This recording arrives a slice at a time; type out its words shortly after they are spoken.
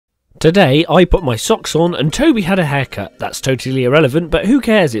Today I put my socks on and Toby had a haircut. That's totally irrelevant, but who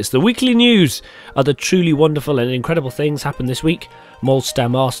cares? It's the weekly news. Other truly wonderful and incredible things happened this week.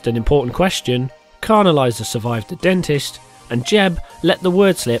 Moldstam asked an important question, Carnalizer survived the dentist, and Jeb let the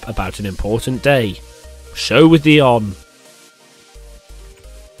word slip about an important day. Show with the on.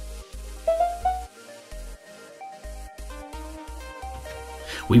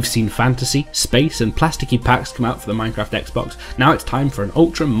 We've seen fantasy, space and plasticky packs come out for the Minecraft Xbox. Now it's time for an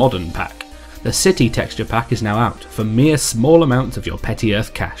ultra modern pack. The City texture pack is now out for mere small amounts of your petty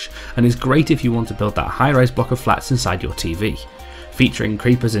earth cash and is great if you want to build that high-rise block of flats inside your TV. Featuring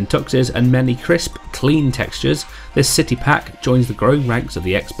creepers and tuxes and many crisp, clean textures, this City pack joins the growing ranks of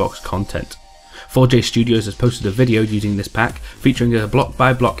the Xbox content. 4J Studios has posted a video using this pack featuring a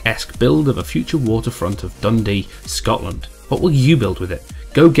block-by-block-esque build of a future waterfront of Dundee, Scotland. What will you build with it?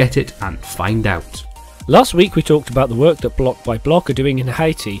 Go get it and find out. Last week we talked about the work that Block by Block are doing in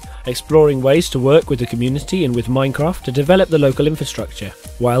Haiti, exploring ways to work with the community and with Minecraft to develop the local infrastructure.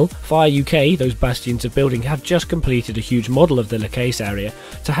 Well, Fire UK, those bastions of building, have just completed a huge model of the Le Case area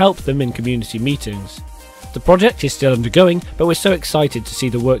to help them in community meetings. The project is still undergoing, but we're so excited to see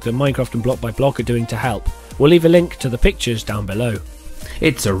the work that Minecraft and Block by Block are doing to help. We'll leave a link to the pictures down below.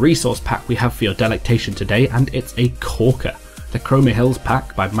 It's a resource pack we have for your delectation today, and it's a corker. The Chroma Hills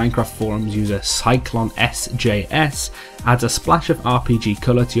pack by Minecraft forums user Cyclone SJS adds a splash of RPG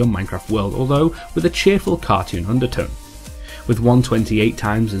colour to your Minecraft world, although with a cheerful cartoon undertone. With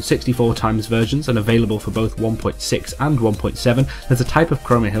 128x and 64x versions and available for both 1.6 and 1.7, there's a type of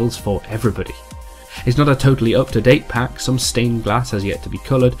Chroma Hills for everybody. It's not a totally up-to-date pack, some stained glass has yet to be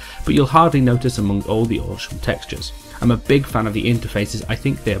coloured, but you'll hardly notice among all the awesome textures. I'm a big fan of the interfaces, I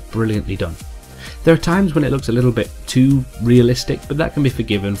think they are brilliantly done. There are times when it looks a little bit too realistic, but that can be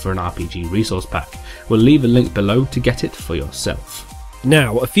forgiven for an RPG resource pack. We'll leave a link below to get it for yourself.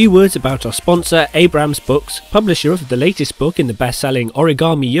 Now, a few words about our sponsor, Abrams Books, publisher of the latest book in the best-selling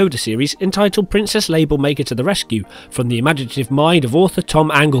Origami Yoda series entitled Princess Labelmaker to the Rescue, from the imaginative mind of author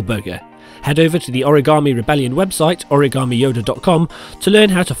Tom Angelberger. Head over to the Origami Rebellion website, origamiyoda.com, to learn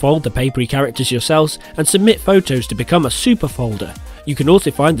how to fold the papery characters yourselves and submit photos to become a super folder. You can also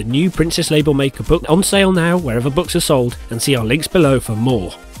find the new Princess Labelmaker book on sale now wherever books are sold, and see our links below for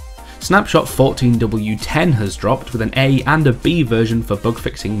more. Snapshot 14W10 has dropped with an A and a B version for bug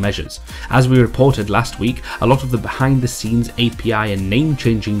fixing measures. As we reported last week, a lot of the behind the scenes API and name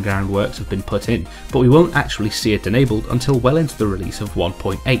changing groundworks have been put in, but we won't actually see it enabled until well into the release of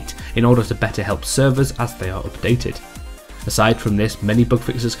 1.8 in order to better help servers as they are updated. Aside from this, many bug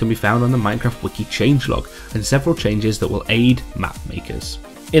fixes can be found on the Minecraft wiki changelog and several changes that will aid map makers.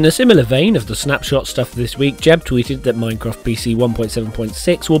 In a similar vein of the Snapshot stuff this week, Jeb tweeted that Minecraft PC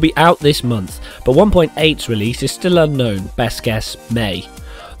 1.7.6 will be out this month, but 1.8's release is still unknown, best guess May.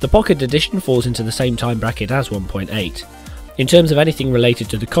 The Pocket Edition falls into the same time bracket as 1.8. In terms of anything related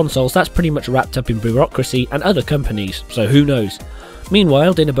to the consoles, that's pretty much wrapped up in bureaucracy and other companies, so who knows.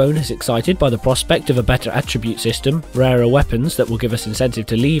 Meanwhile, Dinnerbone is excited by the prospect of a better attribute system, rarer weapons that will give us incentive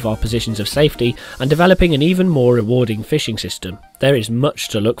to leave our positions of safety, and developing an even more rewarding fishing system. There is much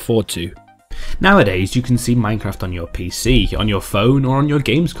to look forward to. Nowadays you can see Minecraft on your PC, on your phone or on your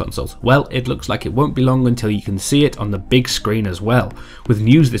games consoles. Well, it looks like it won't be long until you can see it on the big screen as well, with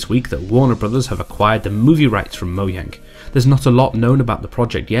news this week that Warner Brothers have acquired the movie rights from Mojang. There's not a lot known about the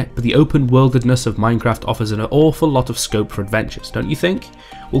project yet, but the open worldedness of Minecraft offers an awful lot of scope for adventures, don't you think?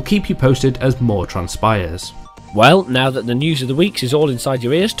 We'll keep you posted as more transpires. Well, now that the news of the weeks is all inside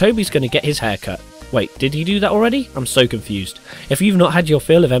your ears, Toby's going to get his haircut. Wait, did he do that already? I'm so confused. If you've not had your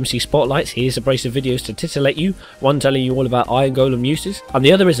fill of MC Spotlights, here's a brace of videos to titillate you, one telling you all about Iron Golem uses, and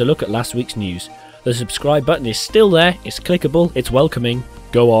the other is a look at last week's news. The subscribe button is still there, it's clickable, it's welcoming.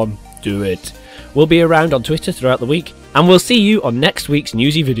 Go on, do it. We'll be around on Twitter throughout the week, and we'll see you on next week's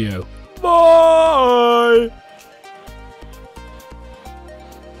newsy video. Bye!